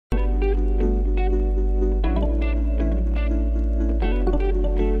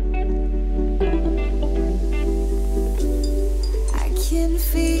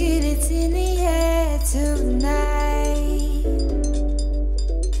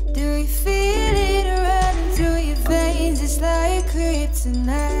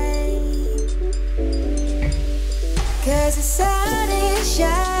tonight. Cause the sun is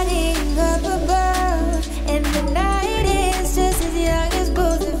shining up above, and the night is just as young as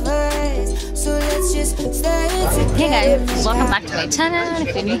both of us. So let's just stay together. Hey guys, welcome back to my channel.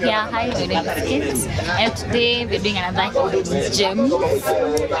 If you're new here, hi, my name is Kit, and today we're doing another gem.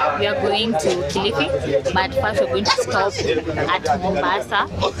 We are going to Kilifi, but first we're going to stop at Mombasa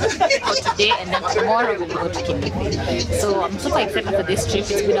for today, and then tomorrow we'll go to Kilifi. So I'm super excited for this trip.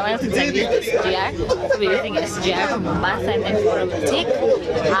 It's been a while since I've used SGR. So we're using SGR from Mombasa, and then tomorrow we'll take a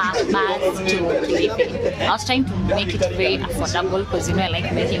bus to Kilifi. I was trying to make it very affordable because you know I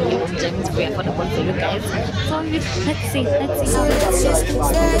like making little gems very affordable for you guys. So let's see how let's just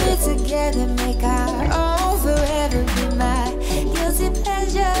stay together, make our own forever, be my guilty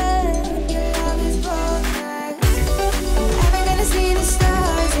pleasure. Your love is both. Am I gonna see the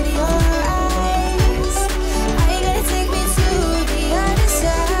stars in your eyes? Are you gonna take me to the other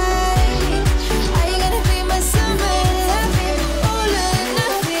side? Are you gonna be my summer loving, all or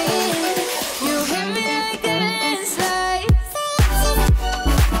nothing? You hit me like a landslide.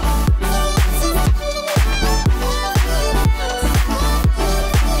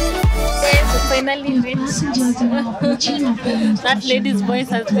 finally reached. That lady's voice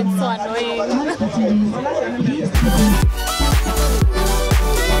has been so annoying.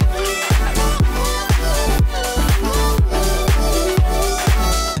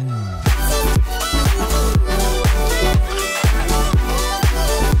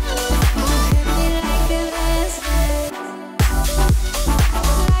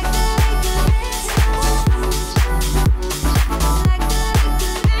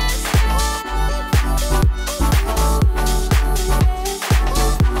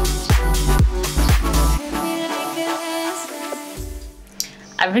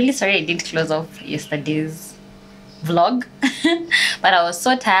 I'm really sorry I didn't close off yesterday's vlog, but I was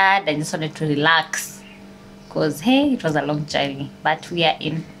so tired. I just wanted to relax because hey, it was a long journey. But we are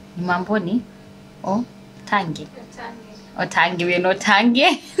in Mamboni or Tangi. Or Tangi, we are not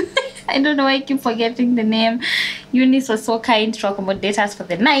Tangi. I don't know why I keep forgetting the name. Eunice was so kind to accommodate us for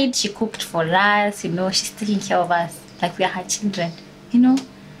the night. She cooked for us, you know, she's taking care of us like we are her children, you know,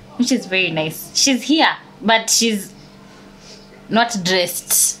 which is very nice. She's here, but she's not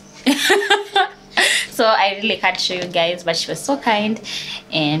dressed. So I really can't show you guys, but she was so kind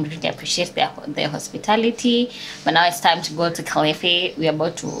and really appreciate their hospitality. But now it's time to go to Kilifi. We are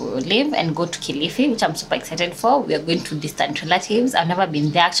about to leave and go to Kilifi, which I'm super excited for. We are going to distant relatives. I've never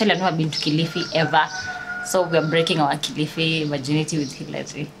been there. Actually, I've never been to Kilifi ever. So we are breaking our Kilifi virginity with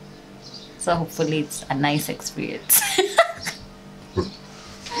Hillary. So hopefully it's a nice experience.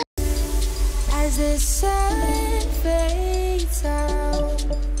 As the sun fades out,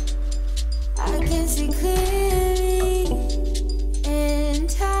 I can see clearly, and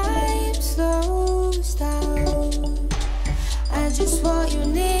time slows down. I just want you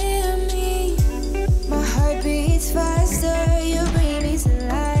near me. My heart beats faster, you bring me to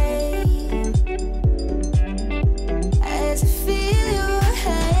life. As I feel your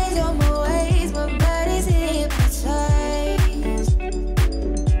hands on my waist, my body's hypnotized.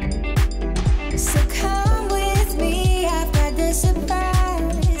 So come with me, I've got the surprise.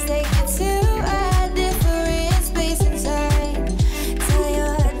 Take it to a different space and time. Tell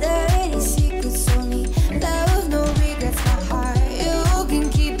your dirty secrets on me. Love, no regrets, my heart, you can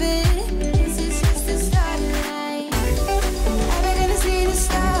keep it. This is just the starting line. Am I gonna see the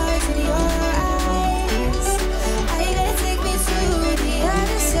stars in your eyes? Are you gonna take me to the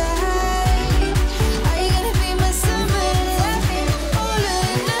other side? Are you gonna be my summer loving, all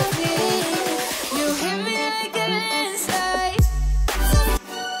or nothing? You hit me like a landslide.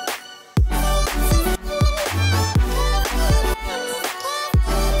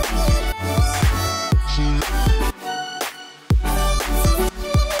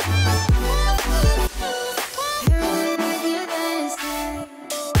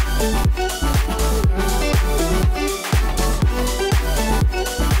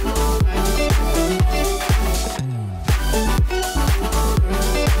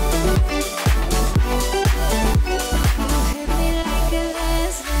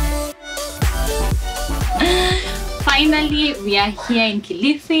 Finally, we are here in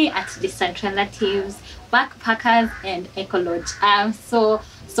Kilifi at distant relatives, backpackers, and eco lodge. I'm so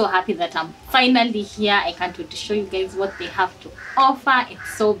happy that I'm finally here. I can't wait to show you guys what they have to offer.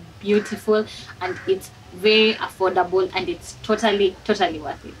 It's so beautiful and it's very affordable and it's totally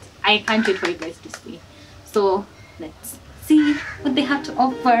worth it. I can't wait for you guys to see. So let's see what they have to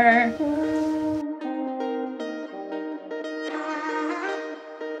offer.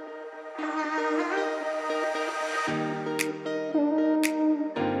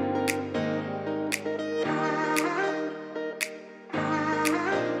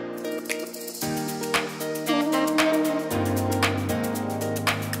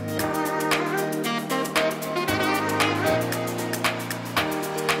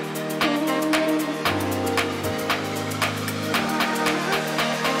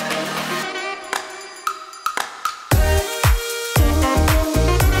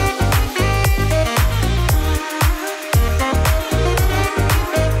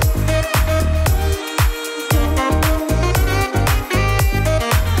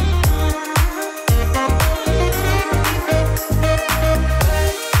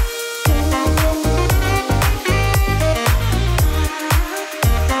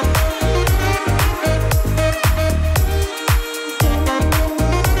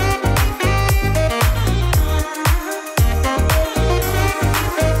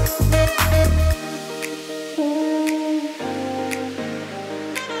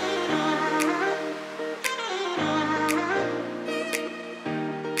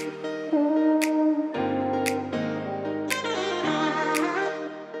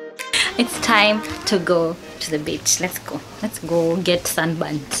 It's time to go to the beach. Let's go. Let's go get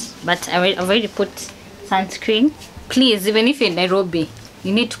sunburned. But I've already put sunscreen. Please, even if you're in Nairobi,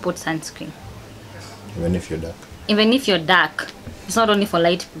 you need to put sunscreen. Even if you're dark. Even if you're dark. It's not only for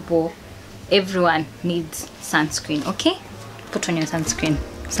light people. Everyone needs sunscreen, okay? Put on your sunscreen.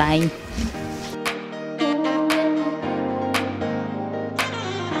 Sign.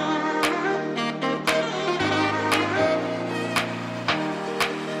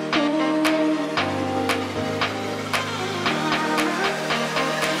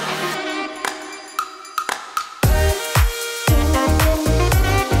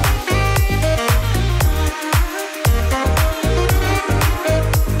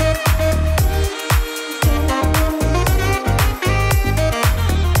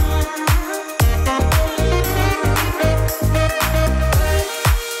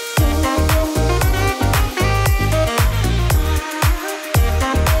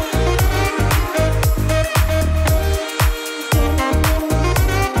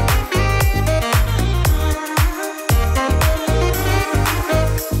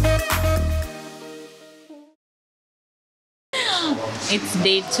 It's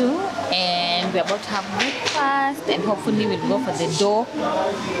day 2 and we're about to have breakfast and hopefully we'll go for the door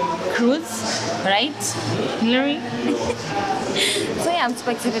cruise, right, Hillary? So yeah, I'm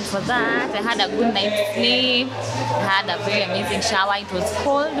super excited for that. I had a good night's sleep. I had a very amazing shower. It was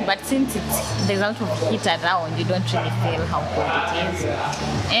cold, but since there's a lot of heat around, you don't really feel how cold it is.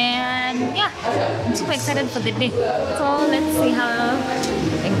 And yeah, I'm super excited for the day. So let's see how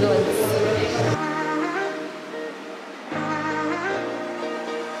it goes.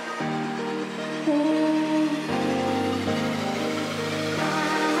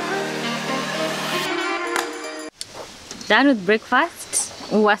 Done with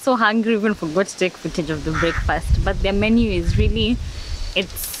breakfast. We were so hungry, even forgot to take footage of the breakfast. But their menu is really,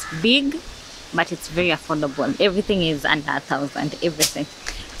 it's big, but it's very affordable. Everything is under 1,000, everything.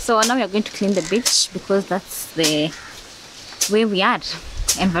 So now we are going to clean the beach because that's the way we are.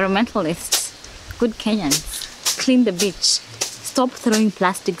 Environmentalists, good Kenyans. Clean the beach. Stop throwing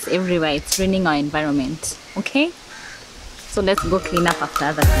plastics everywhere. It's ruining our environment. Okay? So let's go clean up after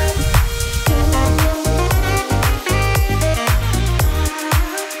other people.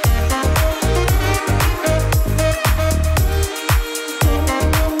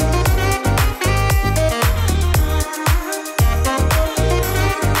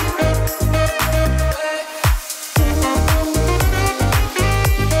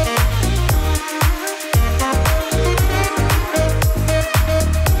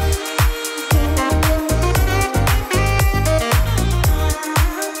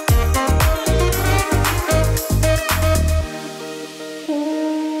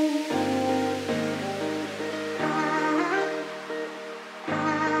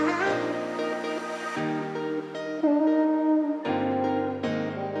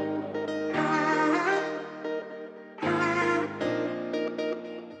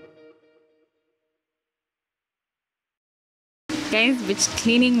 Guys, beach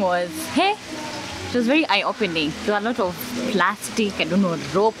cleaning was, hey, it was very eye-opening. There were a lot of plastic, I don't know,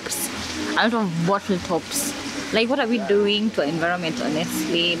 ropes, a lot of bottle tops. Like, what are we doing to our environment,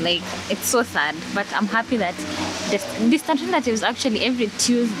 honestly? Like, it's so sad, but I'm happy that this alternatives actually every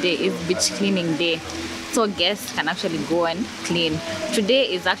Tuesday is beach cleaning day. So guests can actually go and clean.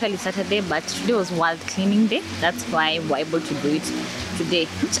 Today is actually Saturday, but today was World Cleaning Day. That's why we're able to do it today,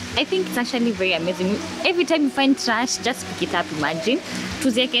 which I think it's actually very amazing. Every time you find trash, just pick it up. Imagine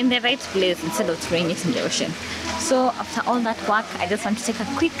to take in the right place instead of throwing it in the ocean. So after all that work, I just want to take a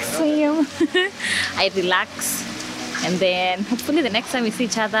quick swim. I relax, and then hopefully the next time we see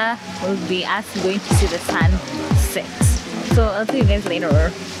each other will be us going to see the sun set. So I'll see you guys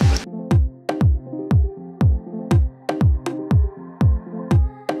later.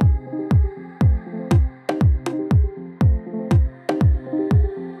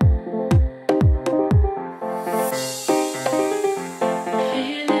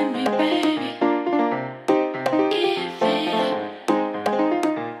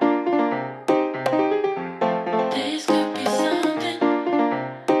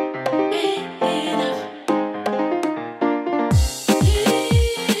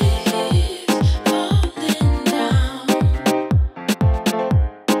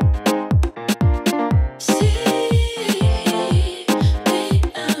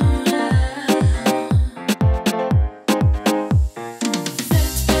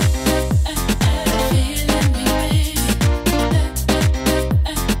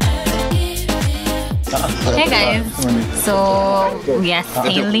 Hey guys, so we are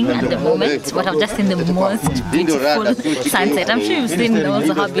sailing at the moment, but I've just seen the most beautiful sunset. I'm sure you've seen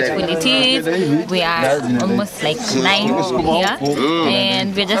also how beautiful it is. We are almost like 9 here,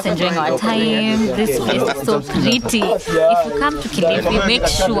 and we're just enjoying our time. This place is so pretty. If you come to Kilifi, make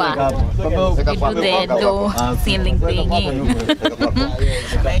sure you do the door sailing thing.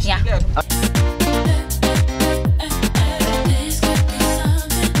 Yeah.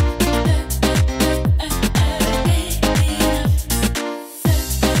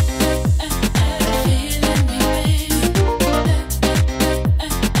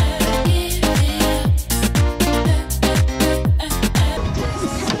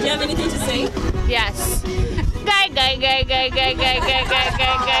 Yes.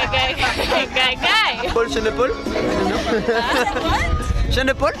 Guy. Paul, je ne Paul? Je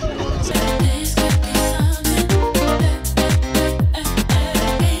ne Paul?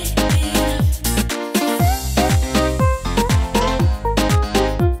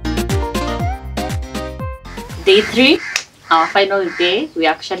 Day 3, our final day. We're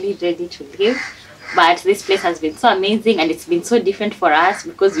actually ready to leave. But this place has been so amazing, and it's been so different for us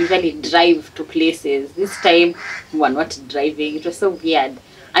because we usually drive to places. This time we were not driving. It was so weird.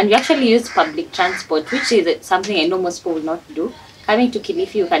 And we actually use public transport, which is something I know most people will not do. Coming to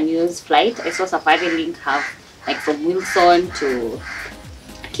Kilifi, you can use flight. I saw Safari Link have like from Wilson to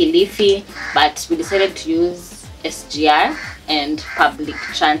Kilifi, but we decided to use SGR and public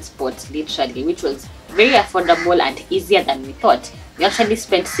transport literally, which was very affordable and easier than we thought. We actually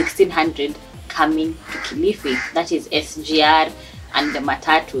spent 1,600 coming to Kilifi. That is SGR and the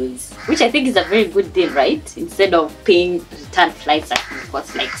matatus, which I think is a very good deal, right? Instead of paying return flights that will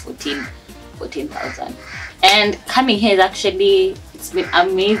cost like 14,000. And coming here is actually, it's been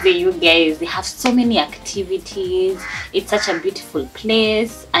amazing, you guys. They have so many activities. It's such a beautiful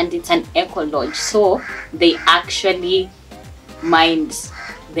place, and it's an eco lodge, so they actually mind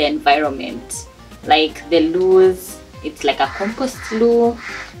the environment. Like the loos, it's like a compost loo.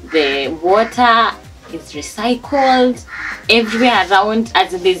 The water is recycled everywhere around,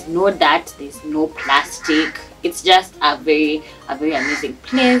 as there's no dirt, there's no plastic. It's just a very amazing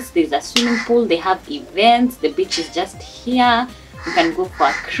place. There's a swimming pool, they have events, the beach is just here. You can go for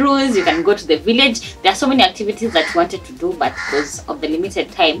a cruise, you can go to the village. There are so many activities that we wanted to do, but because of the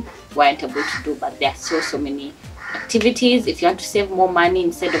limited time we weren't able to do. But there are so many activities. If you want to save more money,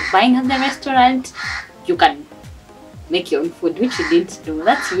 instead of buying at the restaurant, you can make your own food, which we didn't do.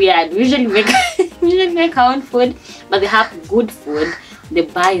 That's weird. We usually make our own food, but they have good food. The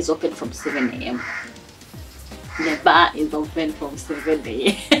bar is open from 7 a.m. The bar is open from 7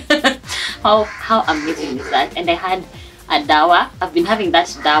 a.m. How amazing is that? And I had a dawa. I've been having that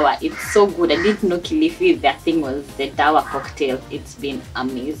dawa. It's so good. I didn't know Kilifi, their thing was the dawa cocktail. It's been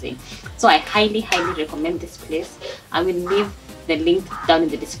amazing. So I highly recommend this place. I will leave the link down in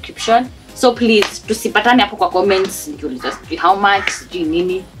the description. So please, tusipatane hapo kwa comments, you'll just see how much,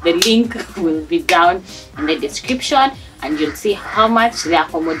 nini. The link will be down in the description, and you'll see how much the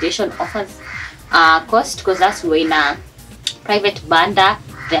accommodation offers cost, because that's we're in a private banda.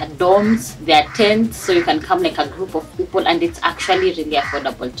 There are dorms, there are tents, so you can come like a group of people, and it's actually really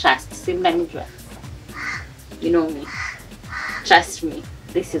affordable. Trust, you know me, trust me,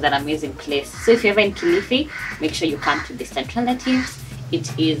 this is an amazing place. So if you're ever in Kilifi, make sure you come to the St. Relatives. It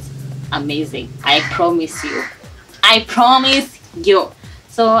is amazing. I promise you.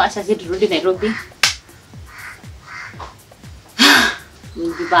 So acha sisi turudi Nairobi.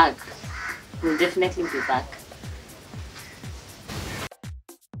 We'll be back. We'll definitely be back.